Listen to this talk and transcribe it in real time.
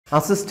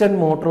Assistant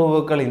motor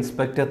vehicle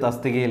inspector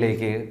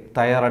തസ്തികയിലേക്ക്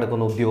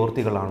തയ്യാറെടുക്കുന്ന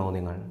ഉദ്യോഗാർത്ഥികളാണോ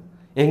നിങ്ങൾ?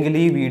 എങ്കിൽ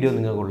ഈ വീഡിയോ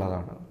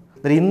നിങ്ങൾക്കുള്ളതാണ്.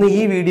 ഇന്ന്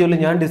ഈ വീഡിയോയിൽ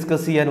ഞാൻ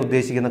ഡിസ്കസ് ചെയ്യാൻ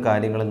ഉദ്ദേശിക്കുന്ന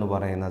കാര്യങ്ങൾ എന്ന്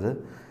പറയുന്നത്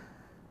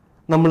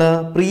നമ്മൾ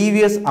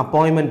previous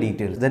appointment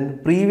details, then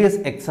previous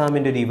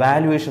എക്സാമിൻ്റെ ഒരു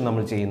ഇവാലുവേഷൻ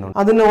നമ്മൾ ചെയ്യുന്നുണ്ട്.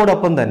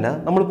 അതിനോടൊപ്പം തന്നെ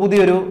നമ്മൾ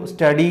പുതിയൊരു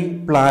സ്റ്റഡി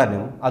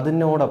പ്ലാനും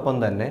അതിനോടൊപ്പം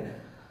തന്നെ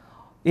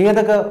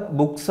ഏതൊക്കെ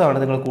ബുക്സാണ്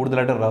നിങ്ങൾ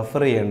കൂടുതലായിട്ട്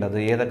റെഫർ ചെയ്യേണ്ടത്,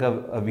 ഏതൊക്കെ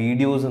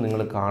വീഡിയോസ്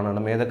നിങ്ങൾ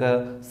കാണണം, ഏതൊക്കെ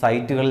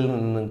സൈറ്റുകളിൽ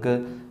നിന്ന് നിങ്ങൾക്ക്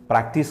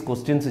പ്രാക്ടീസ്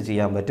ക്വസ്റ്റ്യൻസ്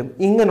ചെയ്യാൻ പറ്റും,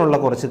 ഇങ്ങനെയുള്ള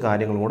കുറച്ച്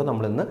കാര്യങ്ങളും കൂടെ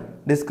നമ്മളിന്ന്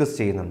ഡിസ്കസ്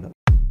ചെയ്യുന്നുണ്ട്.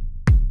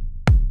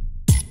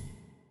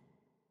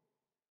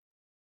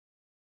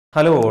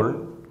 ഹലോ ഓൾ,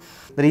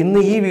 ഇന്ന്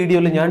ഈ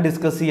വീഡിയോയിൽ ഞാൻ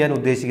ഡിസ്കസ് ചെയ്യാൻ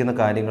ഉദ്ദേശിക്കുന്ന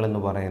കാര്യങ്ങൾ എന്ന്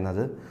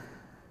പറയുന്നത്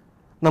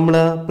നമ്മൾ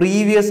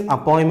പ്രീവിയസ്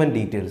അപ്പോയിൻമെൻറ്റ്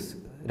ഡീറ്റെയിൽസ്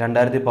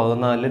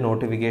 2014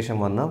 നോട്ടിഫിക്കേഷൻ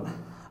വന്ന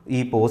ഈ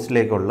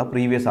പോസ്റ്റിലേക്കുള്ള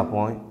previous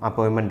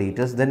appointment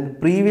details, then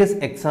previous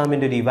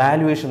എക്സാമിൻ്റെ ഒരു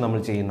ഇവാലുവേഷൻ നമ്മൾ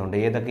ചെയ്യുന്നുണ്ട്.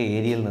 ഏതൊക്കെ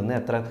ഏരിയയിൽ നിന്ന്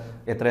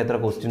എത്ര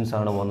ക്വസ്റ്റ്യൻസ്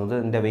ആണ് വന്നത്,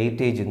 അതിൻ്റെ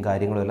വെയിറ്റേജും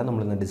കാര്യങ്ങളും എല്ലാം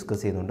നമ്മളിന്ന്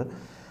ഡിസ്കസ് ചെയ്യുന്നുണ്ട്.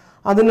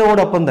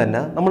 അതിനോടൊപ്പം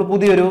തന്നെ നമ്മൾ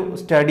പുതിയൊരു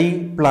സ്റ്റഡി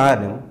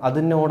പ്ലാനും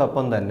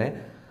അതിനോടൊപ്പം തന്നെ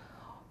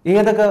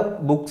ഏതൊക്കെ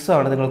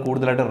ബുക്സാണ് നിങ്ങൾ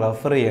കൂടുതലായിട്ട്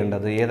റെഫർ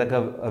ചെയ്യേണ്ടത്, ഏതൊക്കെ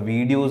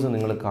വീഡിയോസ്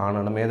നിങ്ങൾ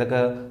കാണണം, ഏതൊക്കെ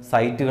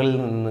സൈറ്റുകളിൽ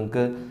നിന്ന്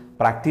നിങ്ങൾക്ക്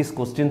പ്രാക്ടീസ്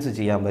ക്വസ്റ്റ്യൻസ്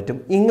ചെയ്യാൻ പറ്റും,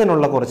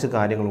 ഇങ്ങനെയുള്ള കുറച്ച്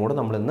കാര്യങ്ങളും കൂടെ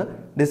നമ്മളിന്ന്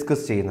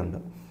ഡിസ്കസ് ചെയ്യുന്നുണ്ട്.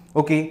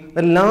 ഓക്കെ,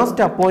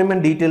 ലാസ്റ്റ്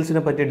അപ്പോയിൻമെൻറ്റ്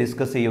ഡീറ്റെയിൽസിനെ പറ്റി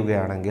ഡിസ്കസ്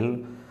ചെയ്യുകയാണെങ്കിൽ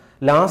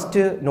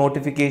ലാസ്റ്റ്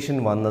നോട്ടിഫിക്കേഷൻ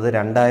വന്നത്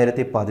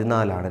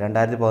 2014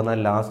 2014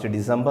 ലാസ്റ്റ്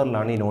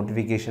ഡിസംബറിലാണ് ഈ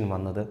നോട്ടിഫിക്കേഷൻ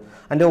വന്നത്.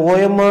 അതിൻ്റെ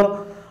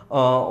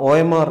ഒ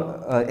എം ആർ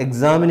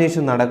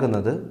എക്സാമിനേഷൻ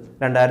നടക്കുന്നത്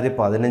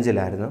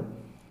 2015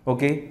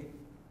 ഓക്കെ.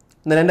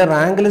 എന്നാൽ എൻ്റെ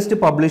റാങ്ക് ലിസ്റ്റ്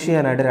പബ്ലിഷ്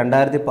ചെയ്യാനായിട്ട്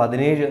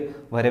 2017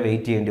 വരെ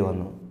വെയിറ്റ് ചെയ്യേണ്ടി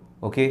വന്നു.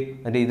 ഓക്കെ,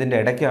 ഇതിൻ്റെ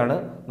ഇടയ്ക്കാണ്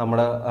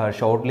നമ്മുടെ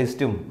ഷോർട്ട്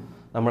ലിസ്റ്റും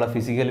നമ്മളെ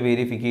ഫിസിക്കൽ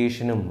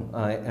വെരിഫിക്കേഷനും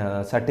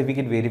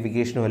സർട്ടിഫിക്കറ്റ്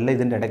വെരിഫിക്കേഷനും എല്ലാം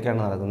ഇതിൻ്റെ ഇടയ്ക്കാണ്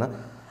നടക്കുന്നത്.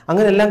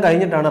 അങ്ങനെ എല്ലാം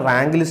കഴിഞ്ഞിട്ടാണ്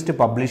റാങ്ക് ലിസ്റ്റ്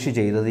പബ്ലിഷ്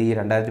ചെയ്തത് ഈ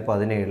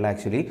 2017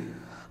 ആക്ച്വലി.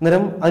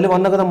 അന്നേരം അതിൽ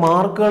വന്നേക്കുന്ന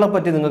മാർക്കുകളെ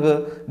പറ്റി നിങ്ങൾക്ക്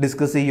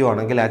ഡിസ്കസ്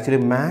ചെയ്യുവാണെങ്കിൽ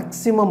ആക്ച്വലി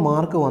മാക്സിമം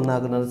മാർക്ക്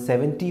വന്നേക്കുന്നത്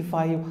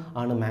 75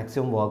 ആണ്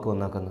മാക്സിമം മാർക്ക്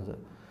വന്നേക്കുന്നത്.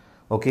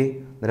 ഓക്കെ,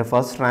 അന്നേരം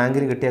ഫസ്റ്റ്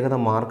റാങ്കിന് കിട്ടിയേക്കുന്ന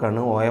മാർക്കാണ്.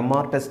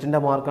 OMR ടെസ്റ്റിൻ്റെ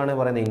മാർക്കാണ്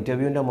പറയുന്നത്,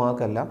 ഇൻ്റർവ്യൂവിൻ്റെ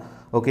മാർക്കല്ല.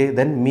 ഓക്കെ,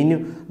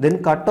 ദെൻ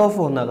കട്ട് ഓഫ്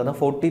വന്നേക്കുന്നത്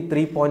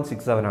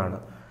 43.67 ആണ്.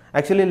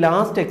 ആക്ച്വലി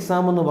ലാസ്റ്റ്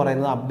എക്സാം എന്ന്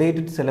പറയുന്നത്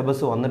അപ്ഡേറ്റഡ്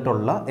സിലബസ്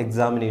വന്നിട്ടുള്ള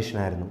എക്സാമിനേഷൻ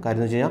ആയിരുന്നു. കാര്യം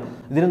എന്ന് വെച്ച് കഴിഞ്ഞാൽ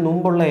ഇതിന്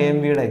മുമ്പുള്ള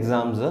AMVയുടെ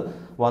എക്സാംസ്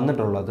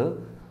വന്നിട്ടുള്ളത്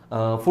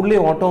ഫുള്ളി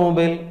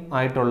ഓട്ടോമൊബൈൽ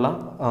ആയിട്ടുള്ള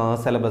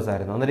സിലബസ്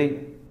ആയിരുന്നു. അന്നേരം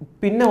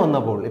പിന്നെ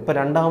വന്നപ്പോൾ ഇപ്പോൾ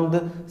രണ്ടാമത്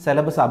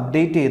സിലബസ്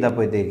അപ്ഡേറ്റ്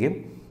ചെയ്തപ്പോഴത്തേക്കും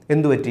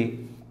എന്തു പറ്റി,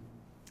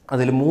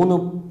 അതിൽ 3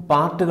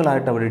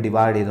 പാർട്ടുകളായിട്ട് അവർ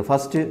ഡിവൈഡ് ചെയ്തു.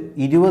 ഫസ്റ്റ്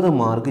 20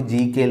 മാർക്ക്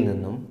GKയിൽ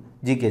നിന്നും,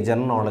 GK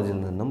ജനറൽ നോളജിൽ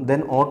നിന്നും,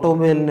 ദെൻ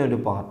ഓട്ടോമൊബൈലിന് ഒരു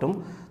പാർട്ടും,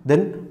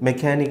 ദെൻ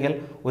മെക്കാനിക്കൽ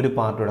ഒരു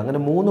പാർട്ടൂടെ. അങ്ങനെ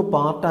 3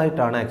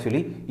 പാർട്ടായിട്ടാണ്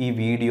ആക്ച്വലി ഈ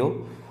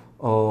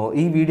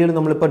വീഡിയോയിൽ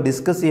നമ്മളിപ്പോൾ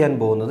ഡിസ്കസ് ചെയ്യാൻ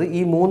പോകുന്നത്.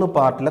 ഈ 3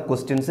 പാർട്ടിലെ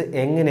ക്വസ്റ്റ്യൻസ്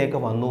എങ്ങനെയൊക്കെ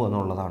വന്നു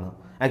എന്നുള്ളതാണ്.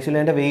 ആക്ച്വലി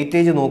അതിൻ്റെ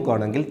വെയിറ്റേജ്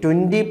നോക്കുകയാണെങ്കിൽ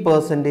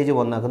 20%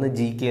 വന്നാക്കുന്നത്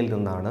GKയിൽ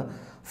നിന്നാണ്,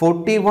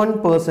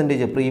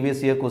 41%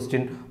 പ്രീവിയസ് ഇയർ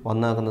ക്വസ്റ്റ്യൻ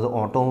വന്നാക്കുന്നത്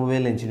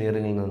ഓട്ടോമൊബൈൽ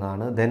എഞ്ചിനീയറിംഗിൽ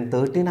നിന്നാണ്, ദെൻ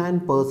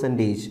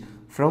 39%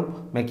 ഫ്രം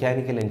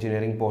മെക്കാനിക്കൽ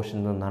എഞ്ചിനീയറിംഗ്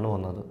പോർഷനിൽ നിന്നാണ്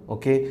വന്നത്.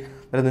 ഓക്കെ,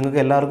 അതായത് നിങ്ങൾക്ക്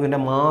എല്ലാവർക്കും ഇതിൻ്റെ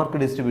മാർക്ക്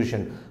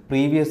ഡിസ്ട്രിബ്യൂഷൻ,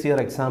 പ്രീവിയസ് ഇയർ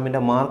എക്സാമിൻ്റെ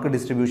മാർക്ക്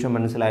ഡിസ്ട്രിബ്യൂഷൻ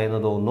മനസ്സിലായെന്ന്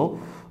തോന്നുന്നു.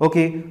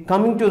 Okay,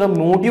 coming to the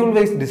module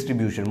wise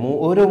distribution,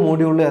 ഓരോ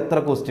മോഡ്യൂളിൽ എത്ര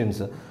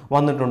ക്വസ്റ്റ്യൻസ്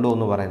വന്നിട്ടുണ്ടോ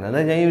എന്ന് പറയുന്നത്.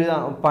 അതായത്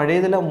ഞാൻ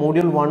പഴയതിലെ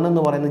മോഡ്യൂൾ 1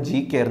 എന്ന് പറയുന്നത്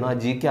GK ആയിരുന്നു, ആ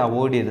GK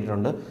അവോയ്ഡ്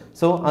ചെയ്തിട്ടുണ്ട്.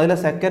 സോ അതിലെ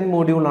സെക്കൻഡ്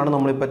മോഡ്യൂളാണ്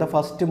നമ്മളിപ്പോഴത്തെ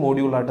ഫസ്റ്റ്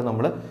മോഡ്യൂളായിട്ട്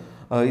നമ്മൾ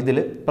ഇതിൽ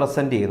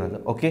പ്രസൻറ്റ് ചെയ്യുന്നത്.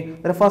 ഓക്കെ,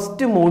 അതായത്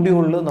ഫസ്റ്റ്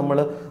മോഡ്യൂളിൽ നമ്മൾ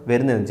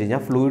വരുന്നതെന്ന് വെച്ച്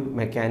കഴിഞ്ഞാൽ fluid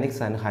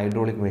mechanics and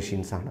hydraulic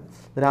machines ആണ്.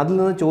 അതായത് അതിൽ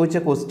നിന്ന് ചോദിച്ച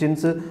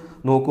ക്വസ്റ്റ്യൻസ്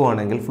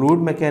നോക്കുവാണെങ്കിൽ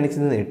ഫ്ലൂയിഡ്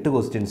മെക്കാനിക്സിൽ നിന്ന് 8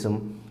 ക്വസ്റ്റ്യൻസും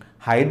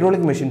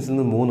ഹൈഡ്രോളിക് മെഷീൻസിൽ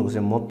നിന്ന് 3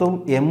 ക്വസ്റ്റ്യൻ, മൊത്തം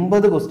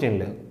 80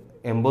 ക്വസ്റ്റ്യനിൽ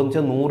 80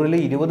 വെച്ചാൽ 100ൽ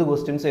 20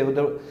 ക്വസ്റ്റ്യൻസ്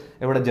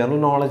എവിടെ ജനറൽ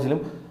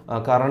നോളജിലും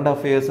കറണ്ട്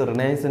അഫയേഴ്സ്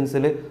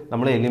റിനൈസൻസിൽ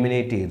നമ്മൾ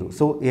എലിമിനേറ്റ് ചെയ്തു.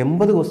 സോ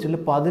 80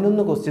 ക്വസ്റ്റ്യനിൽ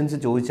 11 ക്വസ്റ്റ്യൻസ്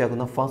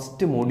ചോദിച്ചേക്കുന്ന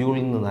ഫസ്റ്റ്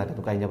മോഡ്യൂളിൽ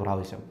നിന്നായിരുന്നു കഴിഞ്ഞ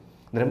പ്രാവശ്യം.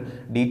 അന്നേരം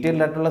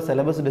ഡീറ്റെയിൽഡ് ആയിട്ടുള്ള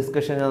സിലബസ്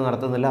ഡിസ്കഷൻ ഞാൻ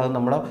നടത്തുന്നില്ല, അത്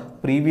നമ്മുടെ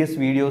പ്രീവിയസ്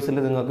വീഡിയോസിൽ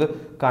നിങ്ങൾക്ക്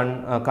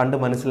കണ്ട്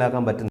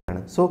മനസ്സിലാക്കാൻ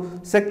പറ്റുന്നതാണ്. സോ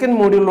സെക്കൻഡ്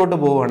മോഡ്യൂളിലോട്ട്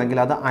പോവുകയാണെങ്കിൽ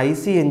അത്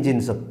IC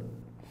എൻജിൻസും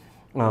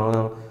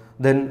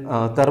ദെൻ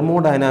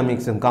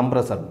തെർമോഡൈനാമിക്സും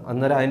കംപ്രസറും.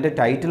 അന്നേരം അതിൻ്റെ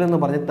ടൈറ്റിൽ എന്ന്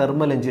പറഞ്ഞാൽ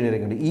തെർമൽ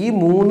എഞ്ചിനീയറിംഗ് ഉണ്ട്. ഈ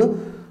 3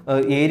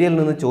 ഏരിയയിൽ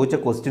നിന്ന് ചോദിച്ച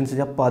ക്വസ്റ്റ്യൻസ്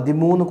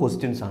 13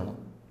 ക്വസ്റ്റ്യൻസ് ആണ്.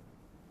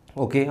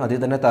 ഓക്കെ, അതിൽ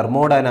തന്നെ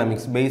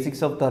thermodynamics,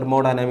 basics of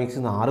thermodynamics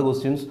 6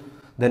 questions,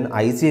 then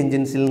IC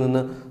എൻജിൻസിൽ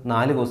നിന്ന്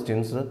 4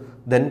 ക്വസ്റ്റ്യൻസ്,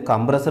 ദെൻ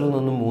കംപ്രസറിൽ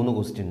നിന്നും 3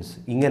 ക്വസ്റ്റ്യൻസ്.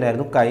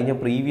 ഇങ്ങനെയായിരുന്നു കഴിഞ്ഞ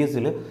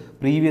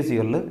പ്രീവിയസ്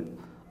ഇയറിൽ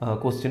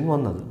ക്വസ്റ്റ്യൻ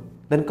വന്നത്.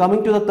 Then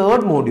coming to the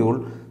third module,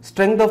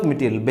 strength of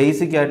material,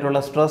 basic ആയിട്ടുള്ള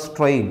stress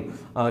strain,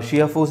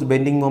 shear force,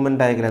 bending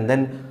moment diagram,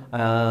 then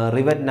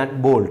rivet nut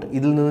bolt.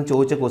 ഇതിൽ നിന്ന്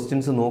ചോദിച്ച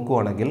ക്വസ്റ്റ്യൻസ്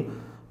നോക്കുവാണെങ്കിൽ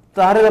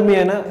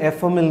താരതമ്യേന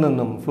FM-ൽ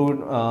നിന്നും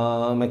ഫ്ലൂയിഡ്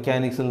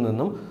മെക്കാനിക്സിൽ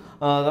നിന്നും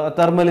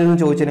തെർമലിൽ നിന്ന്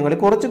ചോദിച്ചതിനെക്കാളും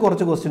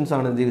കുറച്ച് ക്വസ്റ്റ്യൻസ്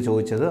ആണ് ഇതിൽ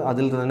ചോദിച്ചത്.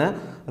 അതിൽ തന്നെ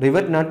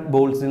rivet nut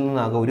ബോൾട്ട്സിൽ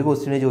നിന്നാകെ 1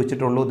 ക്വസ്റ്റ്യനെ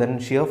ചോദിച്ചിട്ടുള്ളൂ. Then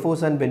shear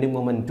force and bending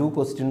moment 2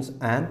 questions,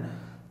 and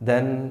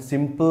then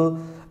simple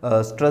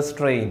stress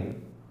strain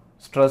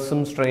സ്ട്രെസ്സും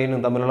സ്ട്രെയിനും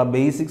തമ്മിലുള്ള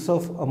ബേസിക്സ്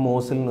ഓഫ്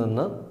മോസിൽ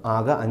നിന്ന്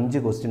ആകെ 5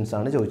 ക്വസ്റ്റ്യൻസ്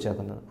ആണ്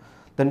ചോദിച്ചേക്കുന്നത്.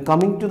 Then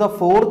coming to the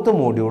 4th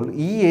module,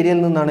 ഈ ഏരിയയിൽ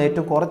നിന്നാണ്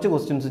ഏറ്റവും കുറച്ച്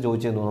ക്വസ്റ്റ്യൻസ്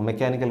ചോദിച്ചതെന്ന് തോന്നുന്നു,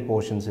 മെക്കാനിക്കൽ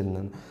പോർഷൻസിൽ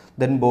നിന്ന്.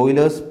 Then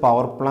boilers,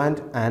 power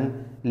plant and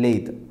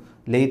lathe.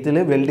 ലെയ്ത്തിൽ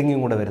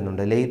വെൽഡിങ്ങും കൂടെ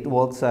വരുന്നുണ്ട്, ലെയ്ത്ത്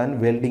വർക്ക്സ് ആൻഡ്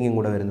വെൽഡിങ്ങും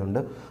കൂടെ വരുന്നുണ്ട്.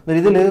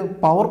 ഇതിൽ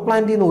പവർ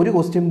പ്ലാന്റിൽ നിന്ന് ഒരു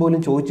ക്വസ്റ്റ്യൻ പോലും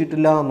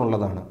ചോദിച്ചിട്ടില്ല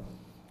എന്നുള്ളതാണ്.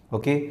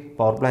 ഓക്കെ,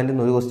 പവർ പ്ലാന്റിൽ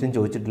നിന്ന് ഒരു ക്വസ്റ്റ്യൻ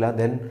ചോദിച്ചിട്ടില്ല.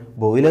 ദെൻ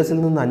ബോയിലേഴ്സിൽ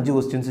നിന്ന് 5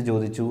 ക്വസ്റ്റ്യൻസ്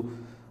ചോദിച്ചു.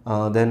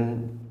 ദെൻ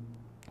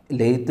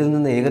ലെയ്ത്തിൽ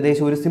നിന്ന്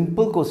ഏകദേശം ഒരു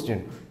സിമ്പിൾ ക്വസ്റ്റ്യൻ,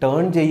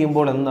 ടേൺ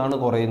ചെയ്യുമ്പോൾ എന്താണ്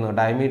കുറയുന്നത്,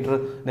 ഡയമീറ്റർ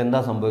എന്താ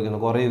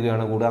സംഭവിക്കുന്നത്,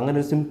 കുറയുകയാണ് കൂടുക, അങ്ങനെ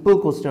ഒരു സിമ്പിൾ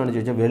ക്വസ്റ്റ്യൻ ആണ്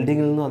ചോദിച്ചത്.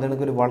 വെൽഡിങ്ങിൽ നിന്നും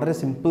അതിനൊക്കെ ഒരു വളരെ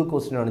സിമ്പിൾ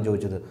ക്വസ്റ്റ്യൻ ആണ്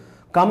ചോദിച്ചത്.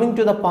 Coming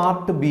to the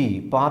part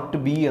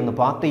B എന്ന്,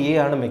 പാർട്ട് എ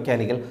ആണ്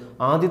മെക്കാനിക്കൽ.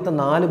 ആദ്യത്തെ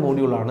 4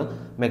 മോഡ്യൂളാണ്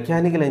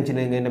മെക്കാനിക്കൽ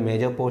എഞ്ചിനീയറിംഗിൻ്റെ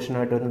മേജർ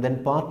പോർഷനായിട്ട് വരുന്നത്. ദെൻ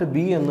പാർട്ട്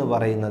ബി എന്ന്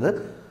പറയുന്നത്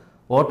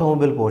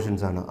ഓട്ടോമൊബൈൽ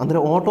പോർഷൻസ് ആണ്.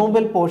 അന്നേരം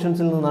ഓട്ടോമൊബൈൽ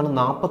പോർഷൻസിൽ നിന്നാണ്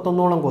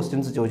 41ഓളം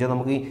ക്വസ്റ്റ്യൻസ് ചോദിച്ചാൽ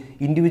നമുക്ക് ഈ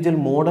ഇൻഡിവിജ്വൽ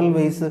മോഡൽ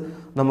വൈസ്,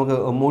 നമുക്ക്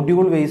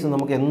മൊഡ്യൂൾ വൈസ്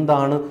നമുക്ക്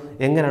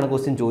എങ്ങനെയാണ്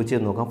ക്വസ്റ്റ്യൻ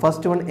ചോദിച്ചതെന്ന് നോക്കാം.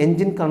 First one,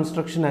 engine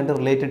construction and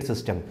related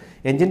system.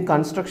 Engine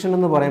construction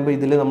എന്ന് പറയുമ്പോൾ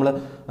ഇതിൽ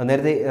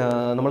നേരത്തെ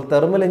നമ്മൾ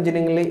തെർമൽ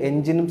എഞ്ചിനീയറിംഗിൽ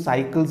എഞ്ചിനും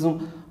സൈക്കിൾസും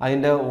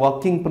അതിൻ്റെ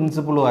വർക്കിംഗ്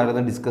പ്രിൻസിപ്പിളും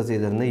ആയിരുന്നു ഡിസ്കസ്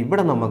ചെയ്തിരുന്നത്.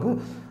 ഇവിടെ നമുക്ക്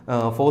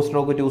 4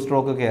 സ്ട്രോക്ക് 2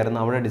 സ്ട്രോക്ക് ഒക്കെ ആയിരുന്നു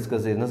അവിടെ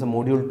ഡിസ്കസ് ചെയ്യുന്നത്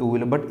മൊഡ്യൂൾ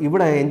 2-ൽ. ബട്ട്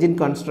ഇവിടെ എഞ്ചിൻ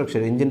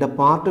കൺസ്ട്രക്ഷൻ, എഞ്ചിൻ്റെ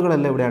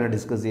പാർട്ടുകളെല്ലാം ഇവിടെയാണ്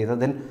ഡിസ്കസ് ചെയ്യുന്നത്.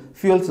 ദെൻ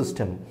ഫ്യൂവൽ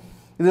സിസ്റ്റം,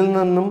 ഇതിൽ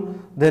നിന്നും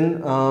ദെൻ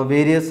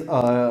വേരിയസ്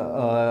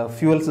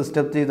ഫ്യൂവൽ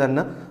സിസ്റ്റത്തിൽ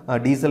തന്നെ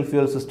ഡീസൽ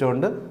ഫ്യൂവൽ സിസ്റ്റം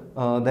ഉണ്ട്,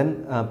 ദെൻ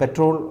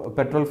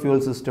പെട്രോൾ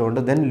ഫ്യൂവൽ സിസ്റ്റം ഉണ്ട്,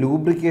 ദെൻ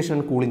ലൂബ്രിക്കേഷൻ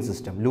കൂളിംഗ്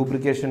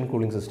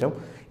സിസ്റ്റം.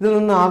 ഇതിൽ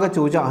നിന്ന് ആകെ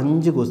ചോദിച്ച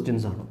 5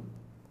 ക്വസ്റ്റ്യൻസ് ആണ്.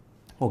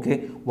 ഓക്കെ,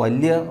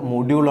 വലിയ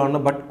മൊഡ്യൂളാണ്,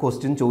 ബട്ട്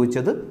ക്വസ്റ്റ്യൻ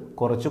ചോദിച്ചത്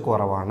കുറച്ച്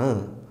കുറവാണ്.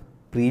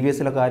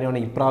 പ്രീവിയസിലെ കാര്യമാണ്,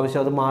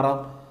 ഇപ്രാവശ്യം അത് മാറാം.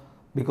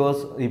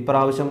 ബിക്കോസ്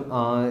ഇപ്രാവശ്യം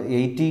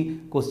 80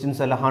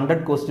 ക്വസ്റ്റ്യൻസ് അല്ല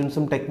 100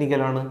 ക്വസ്റ്റ്യൻസും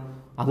ടെക്നിക്കലാണ്.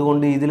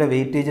 അതുകൊണ്ട് ഇതിലെ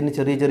വെയിറ്റേജിന്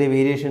ചെറിയ ചെറിയ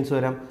വേരിയേഷൻസ്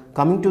വരാം.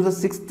 Coming to the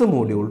 6th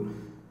module,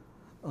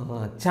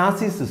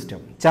 chassis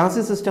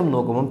system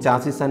നോക്കുമ്പം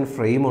ചാസിസ് ആൻഡ്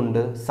ഫ്രെയിം ഉണ്ട്,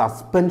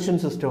 സസ്പെൻഷൻ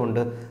സിസ്റ്റം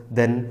ഉണ്ട്,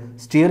 ദെൻ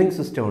സ്റ്റിയറിംഗ്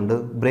സിസ്റ്റം ഉണ്ട്,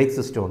 ബ്രേക്ക്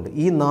സിസ്റ്റം ഉണ്ട്.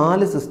 ഈ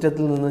 4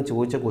 സിസ്റ്റത്തിൽ നിന്ന്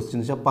ചോദിച്ച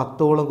ക്വസ്റ്റ്യൻസ്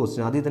 10ഓളം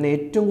ക്വസ്റ്റ്യൻ. അതിൽ തന്നെ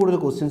ഏറ്റവും കൂടുതൽ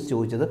ക്വസ്റ്റ്യൻസ്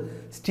ചോദിച്ചത്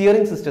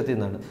സ്റ്റിയറിംഗ് സിസ്റ്റത്തിൽ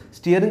നിന്നാണ്.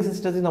 സ്റ്റിയറിംഗ്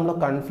സിസ്റ്റത്തിൽ നമ്മൾ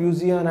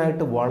കൺഫ്യൂസ്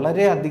ചെയ്യാനായിട്ട്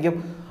വളരെയധികം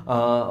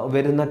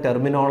വരുന്ന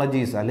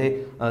ടെർമിനോളജീസ് അല്ലെ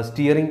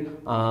സ്റ്റിയറിംഗ്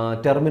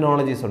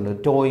ടെർമിനോളജീസ് ഉണ്ട്.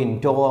 ടോ ഇൻ,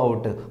 ടോ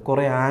ഔട്ട്,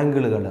 കുറേ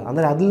ആംഗിളുകൾ.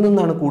 അന്നേരം അതിൽ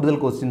നിന്നാണ് കൂടുതൽ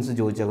ക്വസ്റ്റ്യൻസ്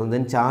ചോദിച്ചേക്കുന്നത്.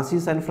 ദെൻ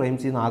ചാസീസ് ആൻഡ്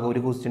ഫ്രെയിംസിൽ നിന്ന് ആകെ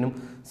ഒരു ക്വസ്റ്റ്യനും,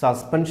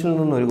 സസ്പെൻഷനിൽ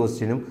നിന്ന് ഒരു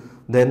ക്വസ്റ്റ്യനും,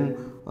 ദെൻ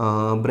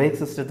ബ്രേക്ക്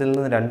സിസ്റ്റത്തിൽ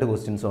നിന്ന് 2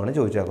 ക്വസ്റ്റ്യൻസുമാണ്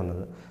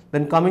ചോദിച്ചേക്കുന്നത്.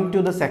 Then coming to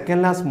the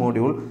second last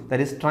module,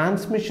 that is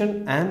transmission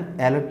and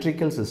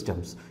electrical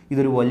systems.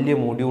 ഇതൊരു വലിയ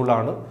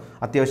മോഡ്യൂളാണ്,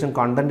 അത്യാവശ്യം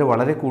കണ്ടൻറ്റ്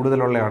വളരെ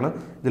കൂടുതലുള്ളതാണ്.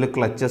 ഇതിൽ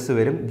ക്ലച്ചസ്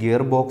വരും,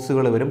 ഗിയർ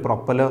ബോക്സുകൾ വരും,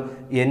 പ്രൊപ്പലർ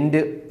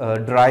എൻഡ്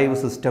ഡ്രൈവ്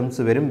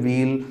സിസ്റ്റംസ് വരും,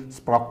 വീൽ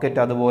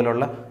സ്പ്രോക്കറ്റ്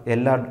അതുപോലുള്ള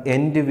എല്ലാ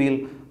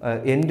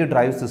എൻഡ്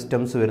ഡ്രൈവ്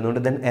സിസ്റ്റംസ്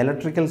വരുന്നുണ്ട്. Then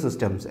electrical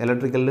systems,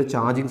 ഇലക്ട്രിക്കലിൽ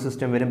charging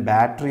system വരും,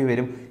 ബാറ്ററി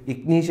വരും,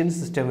 ഇഗ്നീഷൻ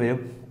സിസ്റ്റം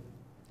വരും.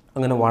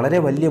 അങ്ങനെ വളരെ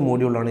വലിയ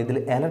മോഡ്യൂളാണ്. ഇതിൽ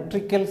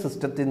ഇലക്ട്രിക്കൽ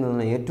സിസ്റ്റത്തിൽ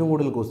നിന്ന് ഏറ്റവും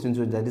കൂടുതൽ ക്വസ്റ്റ്യൻസ്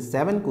ചോദിച്ചത്, that is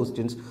 7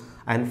 questions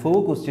and 4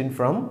 question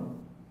from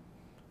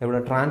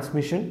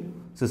transmission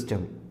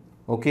system.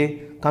 Okay,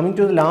 coming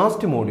to the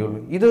last module,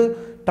 ഇത്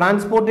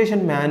transportation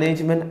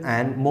management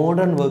and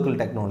modern vehicle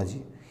technology.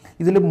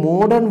 ഇതിൽ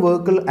modern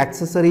vehicle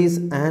accessories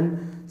and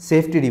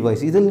safety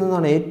device, ഇതിൽ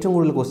നിന്നാണ് ഏറ്റവും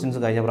കൂടുതൽ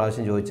ക്വസ്റ്റ്യൻസ് കഴിഞ്ഞ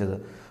പ്രാവശ്യം ചോദിച്ചത്.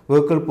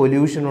 വെഹിക്കിൾ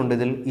പൊല്യൂഷൻ ഉണ്ട്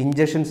ഇതിൽ,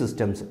 ഇഞ്ചക്ഷൻ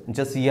സിസ്റ്റംസ്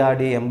എന്നുവെച്ചാൽ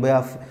CRD,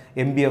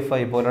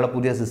 MBFI പോലുള്ള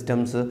പുതിയ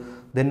സിസ്റ്റംസ്,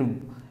 ദെൻ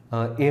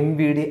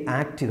MVD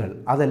ആക്റ്റുകൾ,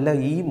 അതെല്ലാം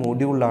ഈ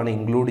മോഡ്യൂളിലാണ്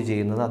ഇൻക്ലൂഡ്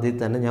ചെയ്യുന്നത്. അതിൽ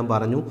തന്നെ ഞാൻ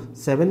പറഞ്ഞു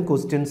 7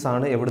 ക്വസ്റ്റ്യൻസ്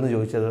ആണ് എവിടുന്ന്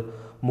ചോദിച്ചത്,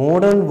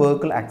 modern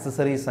vehicle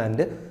accessories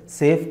and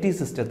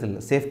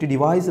safety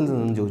ഡിവൈസിൽ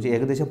നിന്നും ചോദിച്ചു.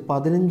 ഏകദേശം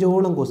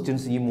 15ഓളം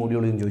ക്വസ്റ്റ്യൻസ് ഈ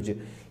മോഡ്യൂളിൽ നിന്ന് ചോദിച്ചു.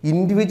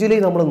 ഇൻഡിവിജ്വലി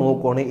നമ്മൾ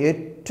നോക്കുകയാണെങ്കിൽ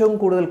ഏറ്റവും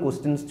കൂടുതൽ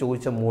ക്വസ്റ്റ്യൻസ്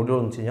ചോദിച്ച മോഡ്യൂൾ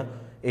എന്ന് വെച്ച് കഴിഞ്ഞാൽ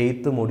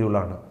 8th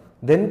മോഡ്യൂളാണ്.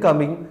 Then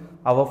coming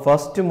our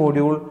first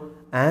module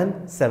and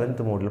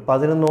 7th module,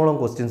 11ഓളം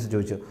questions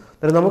ചോദിച്ചു.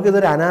 അതായത്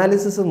നമുക്കിതൊരു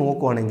അനാലിസിസ്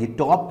നോക്കുവാണെങ്കിൽ,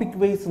 ടോപ്പിക്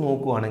വൈസ്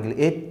നോക്കുവാണെങ്കിൽ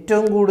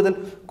ഏറ്റവും കൂടുതൽ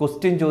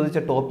ക്വസ്റ്റ്യൻ ചോദിച്ച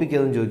ടോപ്പിക്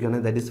ഏതെന്ന്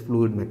ചോദിക്കുകയാണെങ്കിൽ ദാറ്റ് ഈസ്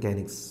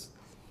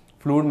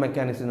ഫ്ലൂയിഡ്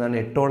മെക്കാനിക്സിൽ നിന്നാണ്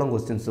 8ഓളം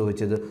ക്വസ്റ്റ്യൻസ്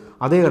ചോദിച്ചത്.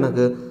 അതേ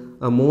കണക്ക്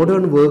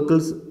മോഡേൺ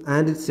വെഹിക്കിൾസ്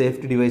ആൻഡ്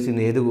സേഫ്റ്റി ഡിവൈസിൽ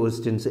നിന്ന് 7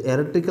 ക്വസ്റ്റ്യൻസ്,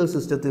 ഇലക്ട്രിക്കൽ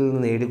സിസ്റ്റത്തിൽ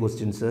നിന്ന് 7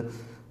 ക്വസ്റ്റ്യൻസ്,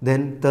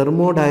 ദെൻ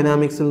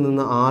തെർമോഡൈനാമിക്സിൽ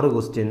നിന്ന് 6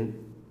 ക്വസ്റ്റ്യൻ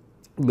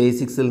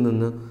ബേസിക്സിൽ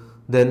നിന്ന്,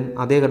 ദെൻ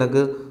അതേ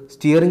കണക്ക്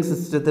സ്റ്റിയറിംഗ്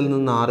സിസ്റ്റത്തിൽ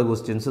നിന്ന് 6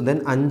 ക്വസ്റ്റ്യൻസ്, ദെൻ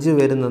 5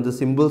 വരുന്നത്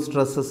സിമ്പിൾ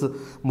സ്ട്രെസ്സസ്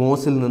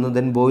മോസിൽ നിന്ന്,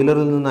 ദെൻ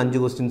ബോയിലറിൽ നിന്ന് 5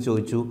 ക്വസ്റ്റ്യൻസ്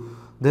ചോദിച്ചു.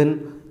 ദെൻ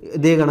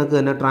ഇതേ കണക്ക്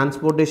തന്നെ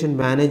ട്രാൻസ്പോർട്ടേഷൻ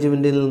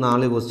മാനേജ്മെൻറ്റിൽ നിന്ന്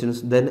 4 ക്വസ്റ്റ്യൻസ്,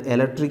 ദെൻ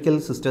ഇലക്ട്രിക്കൽ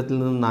സിസ്റ്റത്തിൽ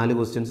നിന്ന് 4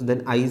 ക്വസ്റ്റ്യൻസ്, ദെൻ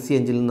IC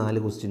എഞ്ചിനിൽ നിന്ന്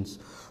 4 ക്വസ്റ്റ്യൻസ്.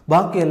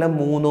 ബാക്കിയെല്ലാം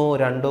 3ഓ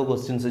 2ഓ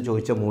ക്വസ്റ്റ്യൻസ്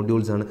ചോദിച്ച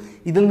മോഡ്യൂൾസാണ്.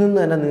 ഇതിൽ നിന്ന്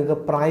തന്നെ നിങ്ങൾക്ക്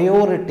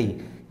പ്രയോറിറ്റി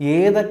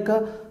ഏതൊക്കെ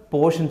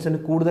പോർഷൻസിന്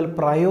കൂടുതൽ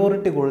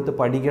പ്രയോറിറ്റി കൊടുത്ത്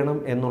പഠിക്കണം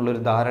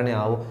എന്നുള്ളൊരു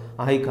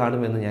ആയി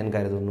കാണുമെന്ന് ഞാൻ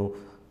കരുതുന്നു.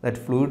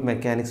 That fluid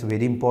mechanics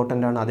very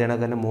important ആണ്. അതേ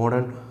കണക്ക് തന്നെ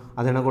മോഡേൺ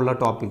അതിനൊക്കെയുള്ള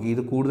ടോപ്പിക്,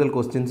 ഇത് കൂടുതൽ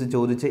ക്വസ്റ്റ്യൻസ്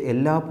ചോദിച്ച്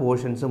എല്ലാ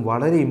പോർഷൻസും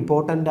വളരെ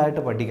ഇമ്പോർട്ടൻ്റ്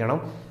ആയിട്ട് പഠിക്കണം.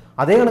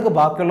 അതേ കണക്ക്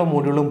ബാക്കിയുള്ള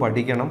മോഡ്യൂളും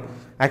പഠിക്കണം.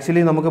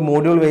 ആക്ച്വലി നമുക്ക്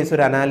മോഡ്യൂൾ വൈസ്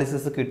ഒരു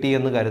അനാലിസിസ്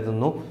കിട്ടിയെന്ന്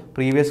കരുതുന്നു.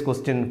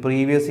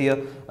 പ്രീവിയസ് ഇയർ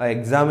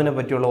എക്സാമിനെ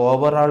പറ്റിയുള്ള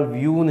ഓവറോൾ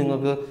വ്യൂ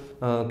നിങ്ങൾക്ക്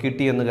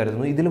കിട്ടിയെന്ന്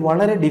കരുതുന്നു. ഇതിൽ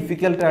വളരെ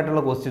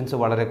ഡിഫിക്കൽട്ടായിട്ടുള്ള ക്വസ്റ്റ്യൻസ്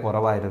വളരെ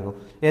കുറവായിരുന്നു.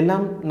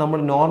 എല്ലാം നമ്മൾ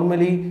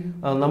നോർമലി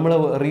നമ്മൾ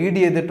റീഡ്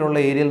ചെയ്തിട്ടുള്ള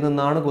ഏരിയയിൽ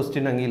നിന്നാണ്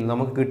ക്വസ്റ്റ്യൻ എങ്കിൽ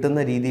നമുക്ക്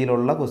കിട്ടുന്ന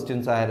രീതിയിലുള്ള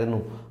ക്വസ്റ്റ്യൻസ് ആയിരുന്നു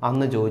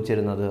അന്ന്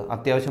ചോദിച്ചിരുന്നത്.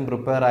 അത്യാവശ്യം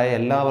പ്രിപ്പയർ ആയ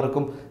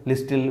എല്ലാവർക്കും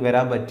ലിസ്റ്റിൽ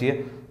വരാൻ പറ്റിയ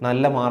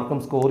നല്ല മാർക്കും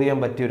സ്കോർ ചെയ്യാൻ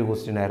പറ്റിയ ഒരു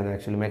ക്വസ്റ്റ്യൻ ആയിരുന്നു.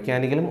 ആക്ച്വലി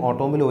മെക്കാനിക്കലും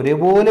ഓട്ടോമൊബൈലും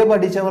ഒരേപോലെ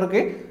പഠിച്ചവർക്ക്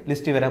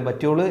ലിസ്റ്റ് വരാൻ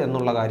പറ്റുള്ളൂ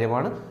എന്നുള്ള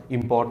കാര്യമാണ്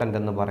ഇമ്പോർട്ടൻ്റ്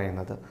എന്ന്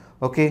പറയുന്നത്.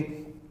 ഓക്കെ,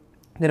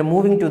 അന്നേരം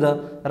moving to the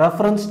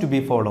reference to be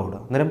followed.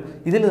 അന്നേരം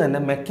ഇതിൽ തന്നെ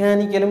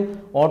മെക്കാനിക്കലും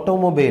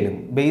ഓട്ടോമൊബൈലും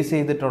ബേസ്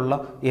ചെയ്തിട്ടുള്ള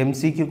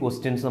MCQ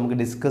ക്വസ്റ്റ്യൻസ്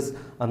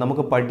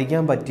നമുക്ക്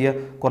പഠിക്കാൻ പറ്റിയ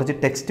കുറച്ച്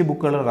ടെക്സ്റ്റ്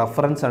ബുക്കുകളുടെ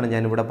റെഫറൻസ് ആണ്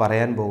ഞാനിവിടെ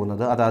പറയാൻ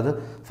പോകുന്നത്. അതായത്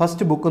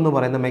ഫസ്റ്റ് ബുക്ക് എന്ന്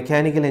പറയുന്നത്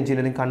mechanical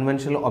engineering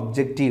conventional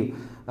objective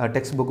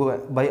text book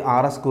by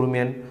R.S.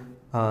 കുറുമ്യൻ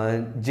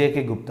J.K.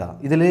 Gupta.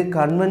 ഇതിൽ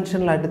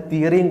കൺവെൻഷനലായിട്ട്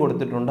തിയറിയും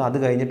കൊടുത്തിട്ടുണ്ട്, അത്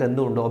കഴിഞ്ഞിട്ട്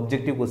എന്തുകൊണ്ട്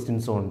ഒബ്ജക്റ്റീവ്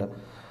ക്വസ്റ്റ്യൻസും ഉണ്ട്.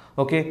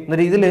 ഓക്കെ,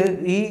 എന്നിട്ട് ഇതിൽ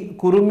ഈ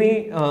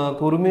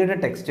കുറുമിയുടെ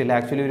ടെക്സ്റ്റിൽ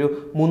ആക്ച്വലി ഒരു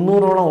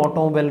 300ഓളം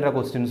ഓട്ടോമൊബൈലിൻ്റെ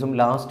ക്വസ്റ്റ്യൻസും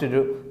ലാസ്റ്റ്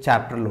ഒരു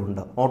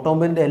ചാപ്റ്ററിലുണ്ട്.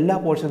 ഓട്ടോമൊബൈലിൻ്റെ എല്ലാ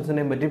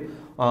പോർഷൻസിനെയും പറ്റി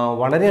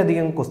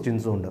വളരെയധികം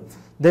ക്വസ്റ്റ്യൻസും ഉണ്ട്.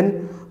 ദെൻ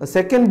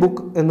സെക്കൻഡ്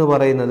ബുക്ക് എന്ന്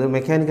പറയുന്നത്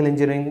mechanical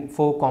engineering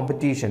four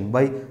competition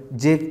by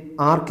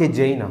R.K.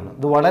 Jain ആണ്.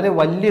 ഇത് വളരെ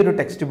വലിയൊരു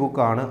ടെക്സ്റ്റ്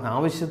ബുക്കാണ്.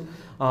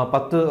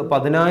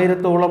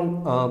 10,000-ഓളം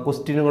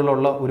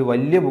ക്വസ്റ്റ്യനുകളുള്ള ഒരു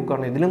വലിയ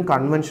ബുക്കാണ്. ഇതിലും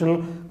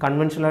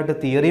കൺവെൻഷനലായിട്ട്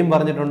തിയറിയും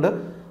പറഞ്ഞിട്ടുണ്ട്,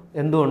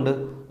 എന്തുകൊണ്ട്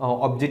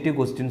ഒബ്ജക്റ്റീവ്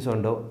ക്വസ്റ്റ്യൻസും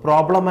ഉണ്ട്,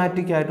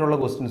 പ്രോബ്ലമാറ്റിക് ആയിട്ടുള്ള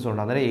ക്വസ്റ്റ്യൻസും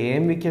ഉണ്ട്. അന്നേരം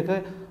AMVക്കൊക്കെ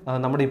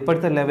നമ്മുടെ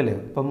ഇപ്പോഴത്തെ ലെവല്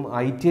ഇപ്പം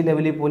IT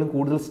ലെവലിൽ പോലും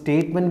കൂടുതൽ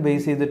സ്റ്റേറ്റ്മെൻറ്റ്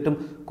ബേസ് ചെയ്തിട്ടും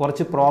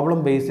കുറച്ച് പ്രോബ്ലം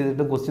ബേസ്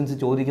ചെയ്തിട്ടും ക്വസ്റ്റ്യൻസ്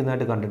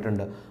ചോദിക്കുന്നതായിട്ട്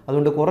കണ്ടിട്ടുണ്ട്.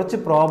 അതുകൊണ്ട് കുറച്ച്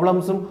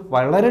പ്രോബ്ലംസും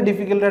വളരെ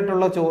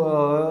ഡിഫിക്കൽട്ടായിട്ടുള്ള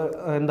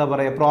എന്താ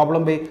പറയുക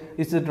പ്രോബ്ലം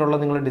ബേസ് ചെയ്തിട്ടുള്ള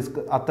നിങ്ങൾ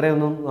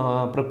അത്രയൊന്നും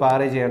പ്രിപ്പയർ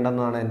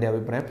ചെയ്യേണ്ടെന്നാണ് എൻ്റെ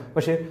അഭിപ്രായം.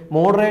 പക്ഷേ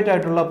മോഡറേറ്റ്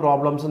ആയിട്ടുള്ള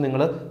പ്രോബ്ലംസ്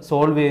നിങ്ങൾ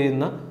സോൾവ്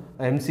ചെയ്യുന്ന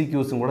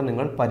MCQസും കൂടെ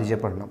നിങ്ങൾ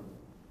പരിചയപ്പെടണം.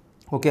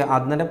 ഓക്കെ,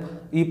 അന്നേരം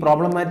ഈ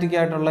പ്രോബ്ലമാറ്റിക്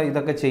ആയിട്ടുള്ള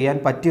ഇതൊക്കെ ചെയ്യാൻ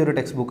പറ്റിയൊരു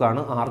ടെക്സ്റ്റ്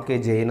ബുക്കാണ് R.K.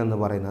 ജെയിൻ എന്ന്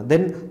പറയുന്നത്.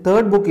 Then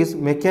third book is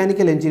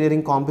mechanical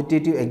engineering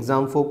competitive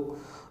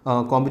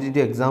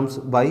exams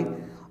by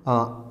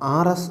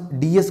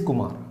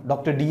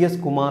doctor D.S.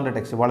 കുമാറിൻ്റെ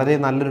ടെക്സ്റ്റ്. വളരെ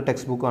നല്ലൊരു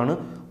ടെക്സ്റ്റ് ബുക്കാണ്,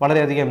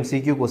 വളരെയധികം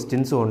MCQ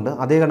ക്വസ്റ്റ്യൻസും ഉണ്ട്.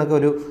 അതേ കണക്ക്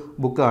ഒരു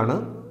ബുക്കാണ്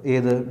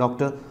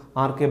ഡോക്ടർ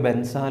R.K.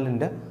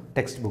 ബെൻസാലിൻ്റെ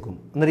ടെക്സ്റ്റ് ബുക്കും.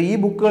 അന്നേരം ഈ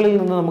ബുക്കുകളിൽ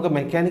നിന്ന് നമുക്ക്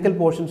മെക്കാനിക്കൽ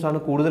പോർഷൻസ് ആണ്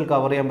കൂടുതൽ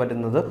കവർ ചെയ്യാൻ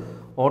പറ്റുന്നത്.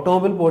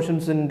 ഓട്ടോമൊബൈൽ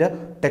പോർഷൻസിൻ്റെ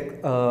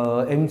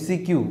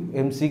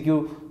MCQ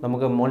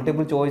നമുക്ക്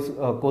മൾട്ടിപ്പിൾ ചോയ്സ്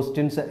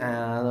ക്വസ്റ്റ്യൻസ്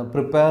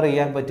പ്രിപ്പയർ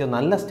ചെയ്യാൻ പറ്റിയ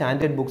നല്ല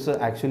സ്റ്റാൻഡേർഡ് ബുക്സ്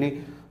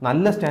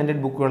നല്ല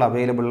സ്റ്റാൻഡേർഡ് ബുക്കുകൾ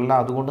അവൈലബിൾ അല്ല.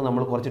 അതുകൊണ്ട്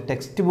നമ്മൾ കുറച്ച്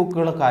ടെക്സ്റ്റ്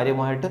ബുക്കുകൾ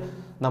കാര്യമായിട്ട്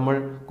നമ്മൾ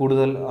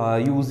കൂടുതൽ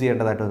യൂസ്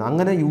ചെയ്യേണ്ടതായിട്ട് വന്നു.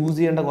 അങ്ങനെ യൂസ്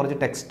ചെയ്യേണ്ട കുറച്ച്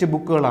ടെക്സ്റ്റ്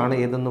ബുക്കുകളാണ്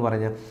ഏതെന്ന്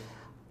പറഞ്ഞാൽ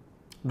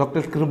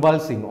ഡോക്ടർ കൃപാൽ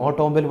സിംഗ്.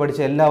 ഓട്ടോമൊബൈൽ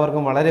പഠിച്ച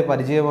എല്ലാവർക്കും വളരെ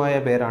പരിചയമായ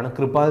പേരാണ്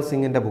കൃപാൽ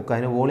സിംഗിൻ്റെ ബുക്ക്.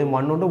 അതിന് വോളിയം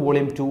 1 ഉണ്ട്,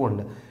 വോളിയം 2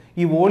 ഉണ്ട്.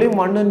 ഈ വോളിയം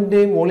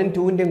 1ൻ്റെയും വോളിയം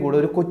 2ൻ്റെയും കൂടെ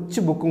ഒരു കൊച്ചു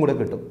ബുക്കും കൂടെ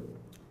കിട്ടും,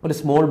 ഒരു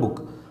സ്മോൾ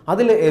ബുക്ക്.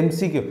 അതിൽ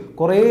MCQ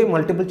കുറേ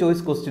മൾട്ടിപ്പിൾ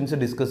ചോയ്സ് ക്വസ്റ്റ്യൻസ്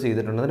ഡിസ്കസ്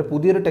ചെയ്തിട്ടുണ്ട്. അതിൻ്റെ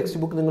പുതിയൊരു ടെക്സ്റ്റ്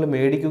ബുക്ക് നിങ്ങൾ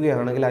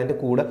മേടിക്കുകയാണെങ്കിൽ അതിൻ്റെ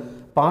കൂടെ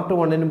പാർട്ട്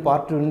 1നും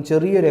പാർട്ട് 2നും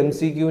ചെറിയൊരു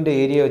MCQൻ്റെ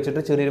ഏരിയ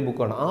വെച്ചിട്ട് ചെറിയൊരു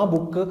ബുക്കാണ്. ആ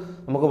ബുക്ക്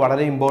നമുക്ക്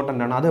വളരെ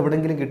ഇമ്പോർട്ടൻ്റ് ആണ്. അത്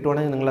എവിടെയെങ്കിലും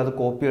കിട്ടുവാണെങ്കിൽ നിങ്ങളത്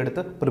കോപ്പി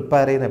എടുത്ത്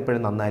പ്രിപ്പയർ ചെയ്യുന്ന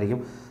എപ്പോഴും നന്നായിരിക്കും.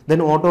 Then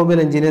automobile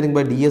engineering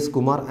by D.S.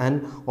 Kumar and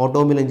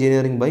automobile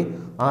engineering by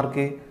R.K.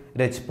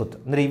 Rajput.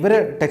 അന്നേരം ഇവരെ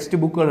ടെക്സ്റ്റ്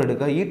ബുക്കുകൾ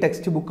എടുക്കുക. ഈ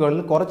ടെക്സ്റ്റ്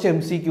ബുക്കുകളിൽ കുറച്ച്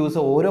MCQs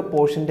ഓരോ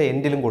പോർഷൻ്റെ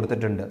എൻഡിലും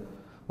കൊടുത്തിട്ടുണ്ട്.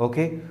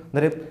 ഓക്കെ,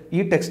 അന്നേരം ഈ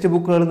ടെക്സ്റ്റ്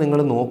ബുക്കുകൾ നിങ്ങൾ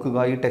നോക്കുക.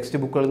 ഈ ടെക്സ്റ്റ്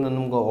ബുക്കുകളിൽ നിന്ന്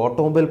നമുക്ക്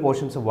ഓട്ടോമൊബൈൽ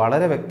പോർഷൻസ്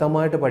വളരെ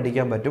വ്യക്തമായിട്ട്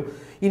പഠിക്കാൻ പറ്റും.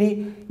 ഇനി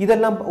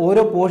ഇതെല്ലാം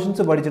ഓരോ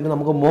പോർഷൻസ് പഠിച്ചിട്ട്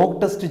നമുക്ക് മോക്ക്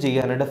ടെസ്റ്റ്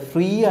ചെയ്യാനായിട്ട്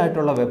ഫ്രീ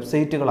ആയിട്ടുള്ള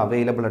വെബ്സൈറ്റുകൾ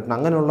അവൈലബിൾ ആയിട്ടുണ്ട്.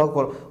 അങ്ങനെയുള്ള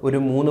ഒരു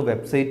 3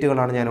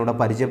 വെബ്സൈറ്റുകളാണ് ഞാനിവിടെ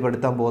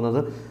പരിചയപ്പെടുത്താൻ പോകുന്നത്.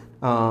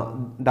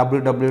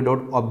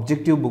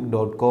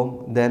 www.objectivebook.com,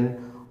 then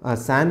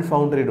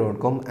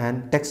sanfoundry.com and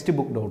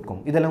textbook.com.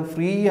 ഇതെല്ലാം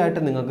ഫ്രീ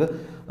ആയിട്ട് നിങ്ങൾക്ക്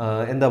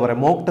എന്താ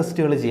പറയുക മോക്ക്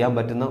ടെസ്റ്റുകൾ ചെയ്യാൻ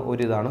പറ്റുന്ന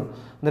ഒരു ഇതാണ്.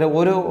 അന്നേരം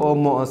ഓരോ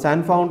സാൻ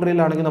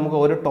ഫൗണ്ടറിയിലാണെങ്കിൽ നമുക്ക്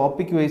ഓരോ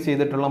ടോപ്പിക് വൈസ്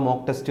ചെയ്തിട്ടുള്ള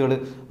മോക്ക്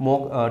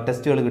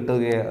ടെസ്റ്റുകൾ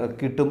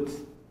കിട്ടും.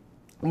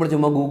 നമ്മൾ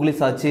ചുമ്മാ ഗൂഗിളിൽ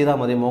സെർച്ച് ചെയ്താൽ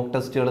മതി മോക്ക്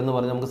ടെസ്റ്റുകൾ എന്ന്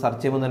പറഞ്ഞ് നമുക്ക്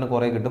സെർച്ച് ചെയ്യുമ്പോൾ തന്നെ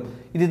കുറേ കിട്ടും.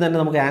 ഇതിൽ തന്നെ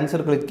നമുക്ക്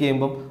ആൻസർ ക്ലിക്ക്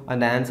ചെയ്യുമ്പം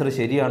അതിൻ്റെ ആൻസർ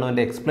ശരിയാണോ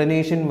അതിൻ്റെ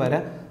എക്സ്പ്ലനേഷൻ വരെ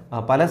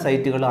പല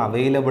സൈറ്റുകളും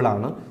അവൈലബിൾ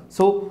ആണ്.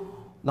 സോ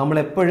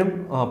നമ്മളെപ്പോഴും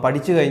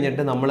പഠിച്ചു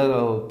കഴിഞ്ഞിട്ട്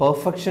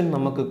പെർഫെക്ഷൻ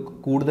നമുക്ക്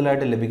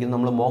കൂടുതലായിട്ട് ലഭിക്കുന്നത്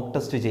നമ്മൾ മോക്ക്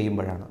ടെസ്റ്റ്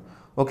ചെയ്യുമ്പോഴാണ്.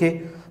 Okay,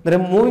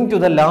 then moving to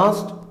the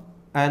last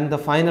and the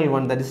final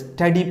one, that is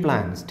study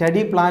plan.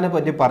 Study പ്ലാനെ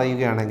പറ്റി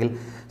പറയുകയാണെങ്കിൽ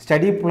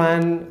സ്റ്റഡി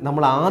പ്ലാൻ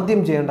നമ്മൾ ആദ്യം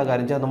ചെയ്യേണ്ട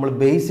കാര്യം വെച്ചാൽ നമ്മൾ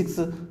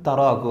ബേസിക്സ്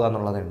തറവാക്കുക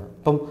എന്നുള്ളതാണ്.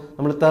 ഇപ്പം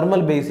നമ്മൾ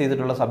തെർമൽ ബേസ്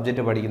ചെയ്തിട്ടുള്ള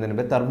സബ്ജക്റ്റ് പഠിക്കുന്നതിന്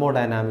മുമ്പ്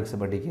തെർമോഡൈനാമിക്സ്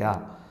പഠിക്കുക.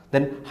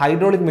 ദെൻ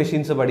ഹൈഡ്രോളിക്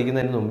മെഷീൻസ്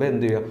പഠിക്കുന്നതിന് മുമ്പ്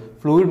എന്ത് ചെയ്യുക,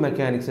 ഫ്ലൂയിഡ്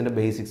മെക്കാനിക്സിൻ്റെ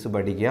ബേസിക്സ്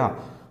പഠിക്കുക.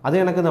 അത്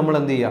കണക്ക് നമ്മൾ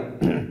എന്ത് ചെയ്യുക,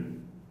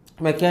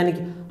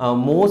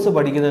 മോസ്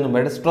പഠിക്കുന്നതിന്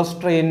മുമ്പ് സ്ട്രെസ്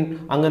ട്രെയിൻ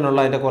അങ്ങനെയുള്ള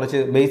അതിൻ്റെ കുറച്ച്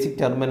ബേസിക്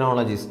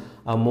ടെർമിനോളജീസ്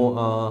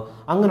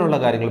അങ്ങനെയുള്ള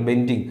കാര്യങ്ങൾ,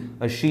 ബെൻഡിങ്,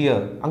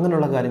 ഷിയർ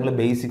അങ്ങനെയുള്ള കാര്യങ്ങൾ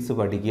ബേസിക്സ്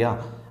പഠിക്കുക.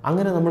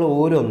 അങ്ങനെ നമ്മൾ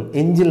ഓരോന്നും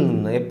എഞ്ചിനിൽ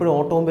നിന്ന് എപ്പോഴും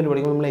ഓട്ടോമൊബൈൽ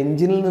പഠിക്കുമ്പോൾ നമ്മൾ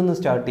എഞ്ചിനിൽ നിന്ന്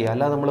സ്റ്റാർട്ട് ചെയ്യുക.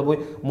 അല്ലാതെ നമ്മൾ പോയി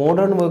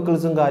മോഡേൺ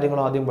വെഹിക്കിൾസും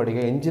കാര്യങ്ങളും ആദ്യം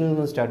പഠിക്കുക. എഞ്ചിനിൽ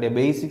നിന്ന് സ്റ്റാർട്ട് ചെയ്യുക,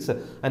 ബേസിക്സ്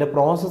അതിൻ്റെ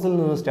പ്രോസസ്സിൽ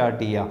നിന്ന്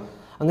സ്റ്റാർട്ട് ചെയ്യുക.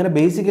 അങ്ങനെ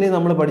ബേസിക്കലി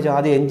നമ്മൾ പഠിച്ച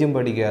ആദ്യം എഞ്ചിൻ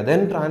പഠിക്കുക,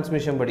 ദെൻ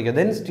ട്രാൻസ്മിഷൻ പഠിക്കുക,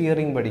 ദെൻ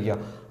സ്റ്റിയറിംഗ് പഠിക്കുക.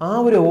 ആ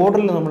ഒരു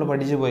ഓർഡറിൽ നമ്മൾ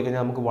പഠിച്ചു പോയി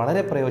കഴിഞ്ഞാൽ നമുക്ക്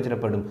വളരെ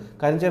പ്രയോജനപ്പെടും.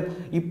 കാരണം വെച്ചാൽ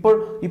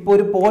ഇപ്പോൾ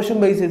ഒരു പോർഷൻ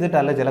ബേസ്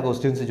ചെയ്തിട്ടല്ല ചില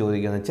ക്വസ്റ്റ്യൻസ്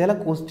ചോദിക്കുന്നത്. ചില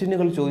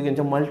ക്വസ്റ്റ്യനുകൾ ചോദിക്കുക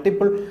വെച്ചാൽ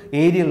മൾട്ടിപ്പിൾ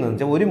ഏരിയയിൽ നിന്ന്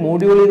വെച്ചാൽ ഒരു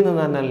മോഡ്യൂളിൽ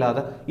നിന്ന് തന്നെ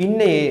അല്ലാതെ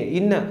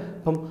ഇന്ന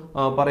ഇപ്പം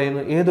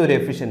പറയുന്നു ഏതൊരു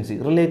എഫിഷ്യൻസി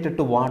റിലേറ്റഡ്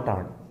ടു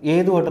വാട്ടാണ്,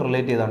 ഏതുമായിട്ട്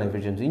റിലേറ്റ് ചെയ്താണ്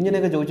എഫിഷ്യൻസി,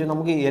 ഇങ്ങനെയൊക്കെ ചോദിച്ചാൽ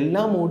നമുക്ക്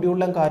എല്ലാ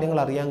മോഡ്യൂളിലെയും കാര്യങ്ങൾ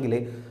അറിയാമെങ്കിലേ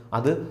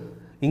അത്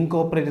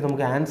ഇൻകോപ്പറേറ്റ്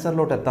നമുക്ക്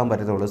ആൻസറിലോട്ട് എത്താൻ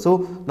പറ്റത്തുള്ളൂ. സോ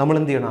നമ്മൾ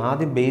എന്ത് ചെയ്യണം,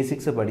 ആദ്യം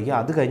ബേസിക്സ് പഠിക്കുക.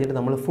 അത് കഴിഞ്ഞിട്ട്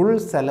നമ്മൾ ഫുൾ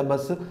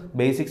സിലബസ്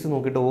ബേസിക്സ്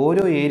നോക്കിയിട്ട്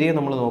ഓരോ ഏരിയ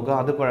നമ്മൾ നോക്കുക.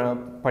 അത്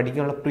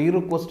പഠിക്കാനുള്ള പ്രീ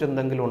റിക്വസ്റ്റ്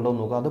എന്തെങ്കിലും ഉണ്ടോ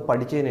എന്ന് നോക്കുക. അത്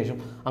പഠിച്ചതിന് ശേഷം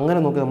അങ്ങനെ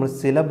നോക്കി നമ്മൾ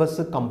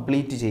സിലബസ്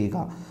കംപ്ലീറ്റ്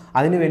ചെയ്യുക.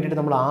 അതിന് വേണ്ടിയിട്ട്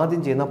നമ്മൾ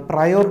ആദ്യം ചെയ്യുന്ന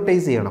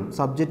പ്രയോറിറ്റൈസ് ചെയ്യണം,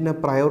 സബ്ജക്റ്റിനെ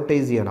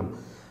പ്രയോറിറ്റൈസ് ചെയ്യണം.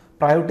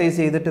 പ്രയോറിറ്റൈസ്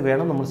ചെയ്തിട്ട്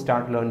വേണം നമ്മൾ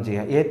സ്റ്റാർട്ട് ലേൺ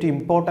ചെയ്യുക. ഏറ്റവും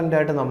ഇമ്പോർട്ടൻ്റ്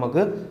ആയിട്ട്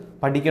നമുക്ക്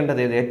പഠിക്കേണ്ടത്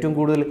ഏറ്റവും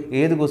കൂടുതൽ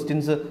ഏത്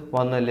ക്വസ്റ്റ്യൻസ്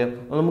വന്നാലും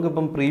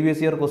നമുക്കിപ്പം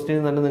പ്രീവിയസ് ഇയർ ക്വസ്റ്റ്യൻ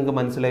തന്നെ നിങ്ങൾക്ക്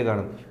മനസ്സിലായി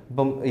കാണും.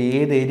 ഇപ്പം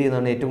ഏത് ഏരിയയിൽ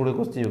നിന്നാണ് ഏറ്റവും കൂടുതൽ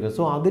ക്വസ്റ്റ്യൻ ചോദിക്കുക.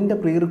 സോ അതിൻ്റെ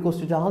പ്രീ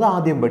റിക്വസ്റ്റ് അത്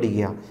ആദ്യം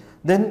പഠിക്കുക.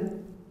 ദെൻ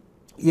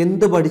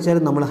എന്ത്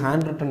പഠിച്ചാലും നമ്മൾ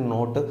ഹാൻഡ് റിട്ടൺ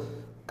നോട്ട്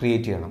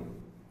ക്രിയേറ്റ് ചെയ്യണം.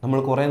 നമ്മൾ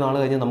കുറേ നാൾ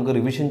കഴിഞ്ഞ് നമുക്ക്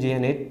റിവിഷൻ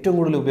ചെയ്യാൻ ഏറ്റവും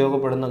കൂടുതൽ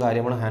ഉപയോഗപ്പെടുന്ന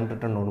കാര്യമാണ് hand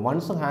written not.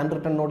 Once hand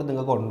written not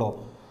നിങ്ങൾക്ക് ഉണ്ടോ,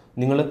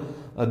 നിങ്ങൾ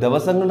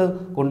ദിവസങ്ങൾ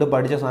കൊണ്ട്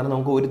പഠിച്ച സാധനം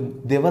നമുക്ക് ഒരു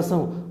ദിവസം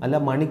അല്ല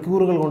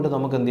മണിക്കൂറുകൾ കൊണ്ട്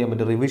നമുക്ക് എന്ത് ചെയ്യാൻ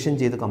പറ്റും, റിവിഷൻ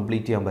ചെയ്ത്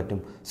കംപ്ലീറ്റ് ചെയ്യാൻ പറ്റും.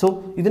 സോ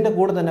ഇതിൻ്റെ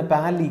കൂടെ തന്നെ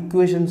പാരലൽ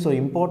ഇക്വേഷൻസോ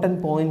ഇമ്പോർട്ടൻറ്റ്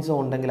പോയിൻറ്റ്സോ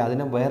ഉണ്ടെങ്കിൽ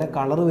അതിനെ വേറെ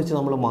കളർ വെച്ച്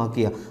നമ്മൾ മാർക്ക്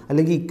ചെയ്യുക.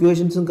 അല്ലെങ്കിൽ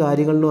ഇക്വേഷൻസും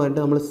കാര്യങ്ങളിലുമായിട്ട്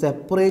നമ്മൾ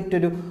സെപ്പറേറ്റ്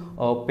ഒരു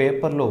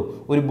പേപ്പറിലോ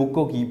ഒരു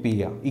ബുക്കോ കീപ്പ്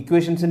ചെയ്യുക.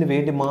 ഇക്വേഷൻസിന്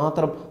വേണ്ടി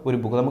മാത്രം ഒരു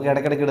ബുക്ക് നമുക്ക്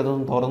ഇടയ്ക്കിടയ്ക്ക്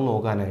ഇടത്തൊന്ന് തുറന്ന്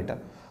നോക്കാനായിട്ട്.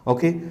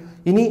 ഓക്കെ,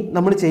 ഇനി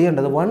നമ്മൾ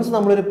ചെയ്യേണ്ടത് വൺസ്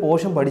നമ്മളൊരു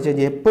പോർഷൻ പഠിച്ചു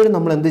കഴിഞ്ഞാൽ എപ്പോഴും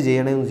നമ്മൾ എന്ത്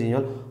ചെയ്യണമെന്ന് വെച്ച്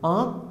കഴിഞ്ഞാൽ ആ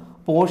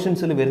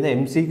പോർഷൻസിൽ വരുന്ന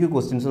MCQ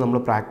ക്വസ്റ്റ്യൻസ് നമ്മൾ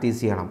പ്രാക്ടീസ്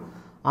ചെയ്യണം.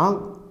 ആ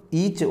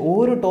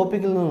ഓരോ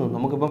ടോപ്പിക്കിൽ നിന്നും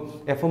നമുക്കിപ്പം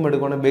FM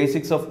എടുക്കുകയാണെങ്കിൽ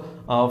ബേസിക്സ് ഓഫ്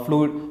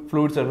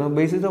ഫ്ലൂയിഡ്സ് എടുക്കണം.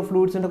 ബേസിക്സ് ഓഫ്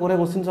ഫ്ലൂയിഡ്സിൻ്റെ കുറേ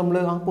ക്വസ്റ്റ്യൻസ് നമ്മൾ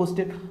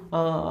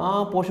ആ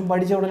പോർഷൻ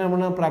പഠിച്ച ഉടനെ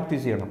നമ്മൾ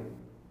പ്രാക്ടീസ് ചെയ്യണം.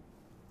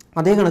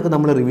 അതേ കണക്ക്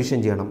നമ്മൾ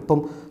റിവിഷൻ ചെയ്യണം.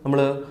 ഇപ്പം നമ്മൾ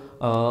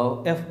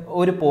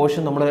ഒരു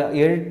പോർഷൻ നമ്മൾ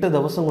 8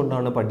 ദിവസം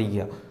കൊണ്ടാണ്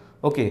പഠിക്കുക.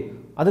 ഓക്കെ,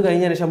 അത്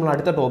കഴിഞ്ഞതിന് ശേഷം നമ്മൾ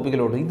അടുത്ത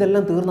ടോപ്പിക്കിലോട്ട്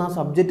ഇതെല്ലാം തീർന്ന് ആ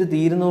സബ്ജക്റ്റ്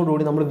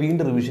തീരുന്നതോടുകൂടി നമ്മൾ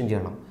വീണ്ടും റിവിഷൻ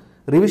ചെയ്യണം.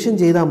 റിവിഷൻ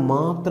ചെയ്താൽ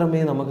മാത്രമേ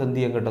നമുക്ക് എന്ത്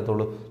ചെയ്യാൻ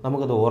കിട്ടത്തുള്ളൂ,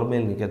 നമുക്കത്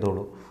ഓർമ്മയിൽ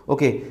നിൽക്കത്തുള്ളൂ.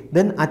 Okay,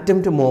 then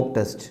attempt mock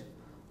test.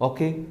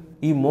 Okay,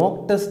 ഈ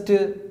മോക്ക് ടെസ്റ്റ്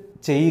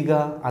ചെയ്യുക,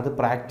 അത്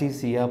പ്രാക്ടീസ്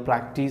ചെയ്യുക.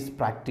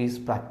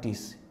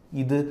 പ്രാക്ടീസ്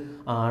ഇത്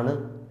ആണ്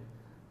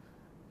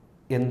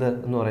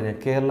എന്ന് പറഞ്ഞാൽ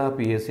കേരള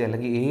PSC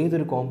അല്ലെങ്കിൽ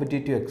ഏതൊരു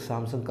കോമ്പറ്റേറ്റീവ്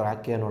എക്സാംസും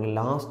ക്രാക്ക് ചെയ്യാനുള്ള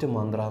ലാസ്റ്റ്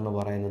മന്ത്ര എന്ന്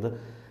പറയുന്നത്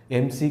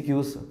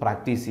MCQs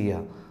പ്രാക്ടീസ്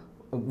ചെയ്യുക.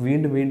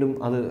 വീണ്ടും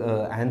അത്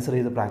ആൻസർ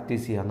ചെയ്ത്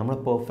പ്രാക്ടീസ് ചെയ്യുക. നമ്മൾ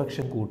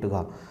പെർഫെക്ഷൻ കൂട്ടുക.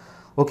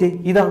 ഓക്കെ,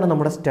 ഇതാണ്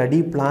നമ്മുടെ സ്റ്റഡി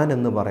പ്ലാൻ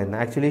എന്ന് പറയുന്നത്.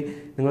 ആക്ച്വലി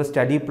നിങ്ങൾ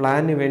സ്റ്റഡി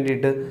പ്ലാനിന്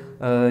വേണ്ടിയിട്ട്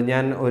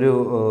ഞാൻ ഒരു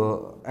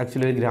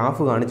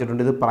ഗ്രാഫ്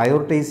കാണിച്ചിട്ടുണ്ട്. ഇത്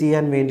പ്രയോറിറ്റൈസ്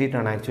ചെയ്യാൻ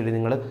വേണ്ടിയിട്ടാണ്. ആക്ച്വലി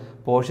നിങ്ങൾ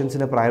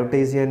പോർഷൻസിനെ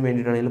പ്രയോറിറ്റൈസ് ചെയ്യാൻ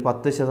വേണ്ടിയിട്ടാണ്. ഇതിൽ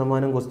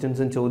 10%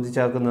 ക്വസ്റ്റ്യൻസും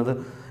ചോദിച്ചാക്കുന്നത്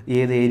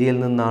ഏത് ഏരിയയിൽ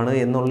നിന്നാണ്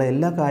എന്നുള്ള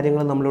എല്ലാ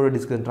കാര്യങ്ങളും നമ്മളിവിടെ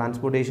ഡിസ്കസ്.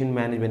 ട്രാൻസ്പോർട്ടേഷൻ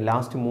മാനേജ്മെൻറ്റ്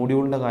ലാസ്റ്റ്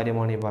മോഡ്യൂളിൻ്റെ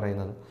കാര്യമാണ് ഈ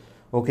പറയുന്നത്.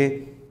 ഓക്കെ,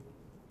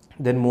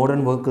 ദെൻ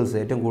മോഡേൺ വെഹിക്കിൾസ്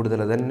ഏറ്റവും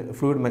കൂടുതൽ, ദെൻ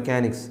ഫ്ലൂയിഡ്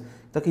മെക്കാനിക്സ്,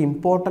 ഇതൊക്കെ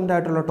ഇമ്പോർട്ടൻ്റ്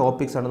ആയിട്ടുള്ള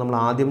ടോപ്പിക്സാണ്. നമ്മൾ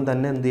ആദ്യം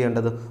തന്നെ എന്ത്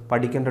ചെയ്യേണ്ടത്,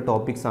 പഠിക്കേണ്ട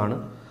ടോപ്പിക്സാണ്.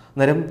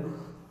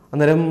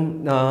 അന്നേരം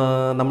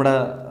നമ്മുടെ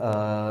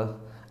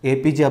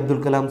APJ അബ്ദുൽ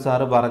കലാം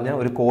സാറ് പറഞ്ഞ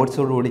ഒരു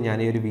കോഴ്സോടുകൂടി ഞാൻ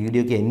ഈ ഒരു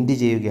വീഡിയോയ്ക്ക് എൻഡ്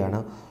ചെയ്യുകയാണ്.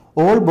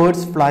 All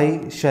birds fly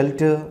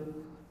shelter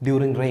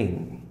during rain,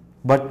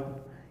 but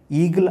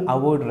eagle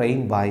avoid rain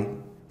by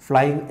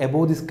flying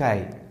above the sky.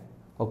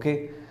 Okay,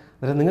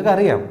 അന്നേരം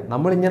നിങ്ങൾക്കറിയാം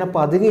നമ്മളിങ്ങനെ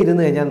പതുങ്ങി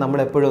ഇരുന്ന് കഴിഞ്ഞാൽ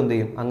നമ്മൾ എപ്പോഴും എന്ത്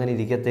ചെയ്യും, അങ്ങനെ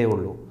ഇരിക്കത്തേ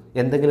ഉള്ളൂ.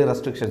 എന്തെങ്കിലും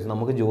റെസ്ട്രിക്ഷൻസ്,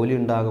 നമുക്ക് ജോലി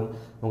ഉണ്ടാകും,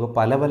 നമുക്ക്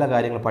പല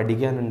കാര്യങ്ങൾ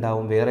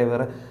പഠിക്കാനുണ്ടാവും, വേറെ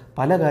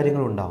പല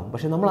കാര്യങ്ങളുണ്ടാവും.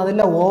 പക്ഷെ നമ്മൾ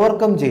അതെല്ലാം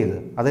ഓവർകം ചെയ്ത്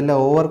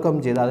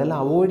അതെല്ലാം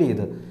അവോയ്ഡ്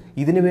ചെയ്ത്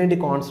ഇതിനു വേണ്ടി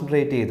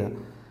കോൺസെൻട്രേറ്റ് ചെയ്ത്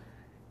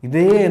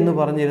ഇതേ എന്ന്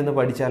പറഞ്ഞിരുന്ന്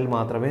പഠിച്ചാൽ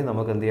മാത്രമേ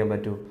നമുക്ക് എന്ത് ചെയ്യാൻ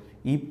പറ്റൂ,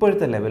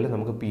 ഇപ്പോഴത്തെ ലെവലിൽ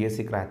നമുക്ക്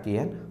PSC ക്രാക്ക്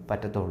ചെയ്യാൻ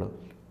പറ്റത്തുള്ളൂ.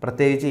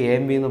 പ്രത്യേകിച്ച്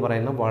AMV എന്ന്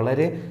പറയുന്ന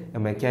വളരെ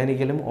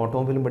മെക്കാനിക്കലും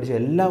ഓട്ടോമൊബൈലും പഠിച്ച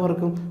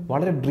എല്ലാവർക്കും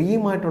വളരെ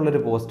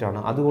ഡ്രീമായിട്ടുള്ളൊരു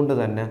പോസ്റ്റാണ്. അതുകൊണ്ട്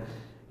തന്നെ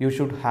you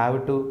should have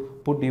to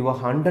put your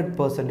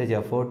 100%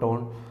 effort on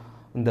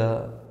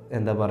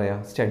എന്താ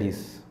പറയുക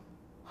സ്റ്റഡീസ്.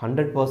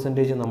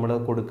 100% നമ്മൾ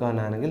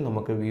കൊടുക്കാനാണെങ്കിൽ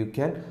നമുക്ക് യു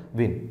ക്യാൻ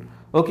വിൻ.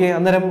 ഓക്കെ,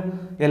 അന്നേരം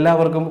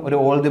എല്ലാവർക്കും ഒരു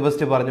ഓൾ ദി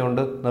ബെസ്റ്റ്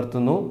പറഞ്ഞുകൊണ്ട്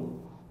നിർത്തുന്നു.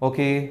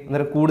 ഓക്കെ,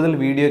 അന്നേരം കൂടുതൽ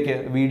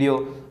വീഡിയോ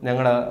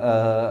ഞങ്ങളുടെ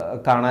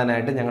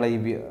കാണാനായിട്ട് ഞങ്ങളുടെ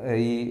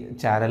ഈ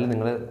ചാനൽ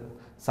നിങ്ങൾ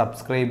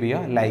സബ്സ്ക്രൈബ്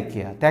ചെയ്യുക, ലൈക്ക്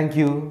ചെയ്യുക. Thank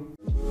you.